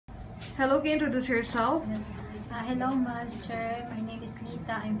Hello, can you introduce yourself? Hello, ma'am, sir. My name is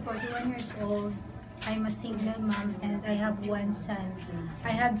Lita. I'm 41 years old. I'm a single mom and I have one son. I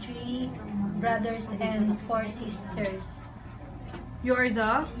have 3 brothers and 4 sisters. You are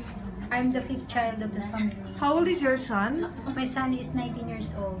the? I'm the 5th child of the family. How old is your son? My son is 19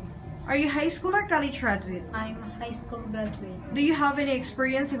 years old. Are you high school or college graduate? I'm a high school graduate. Do you have any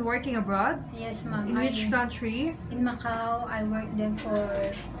experience in working abroad? Yes, ma'am. In which country? In Macau, I worked there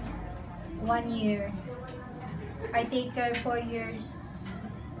for 1 year. I take care 4 years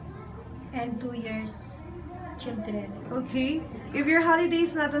and 2 years children. Okay. If your holiday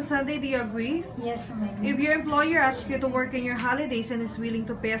is not on Sunday, do you agree? Yes, ma'am. If your employer asks you to work in your holidays and is willing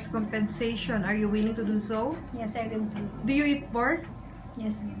to pay as compensation, are you willing to do so? Yes, I will do. Do you eat pork?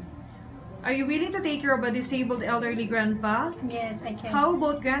 Yes, ma'am. Are you willing to take care of a disabled elderly grandpa? Yes, I can. How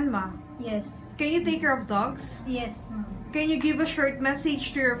about grandma? Yes. Can you take care of dogs? Yes, ma'am. Can you give a short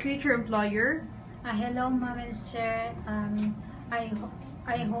message to your future employer? Hello, ma'am and sir.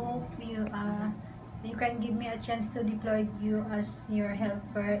 I hope you can give me a chance to deploy you as your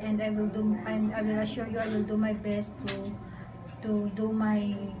helper, and I will assure you I will do my best to do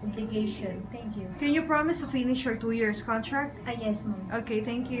my obligation. Thank you. Can you promise to finish your 2 years contract? Yes, ma'am. Okay,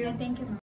 thank you. Thank you, ma'am.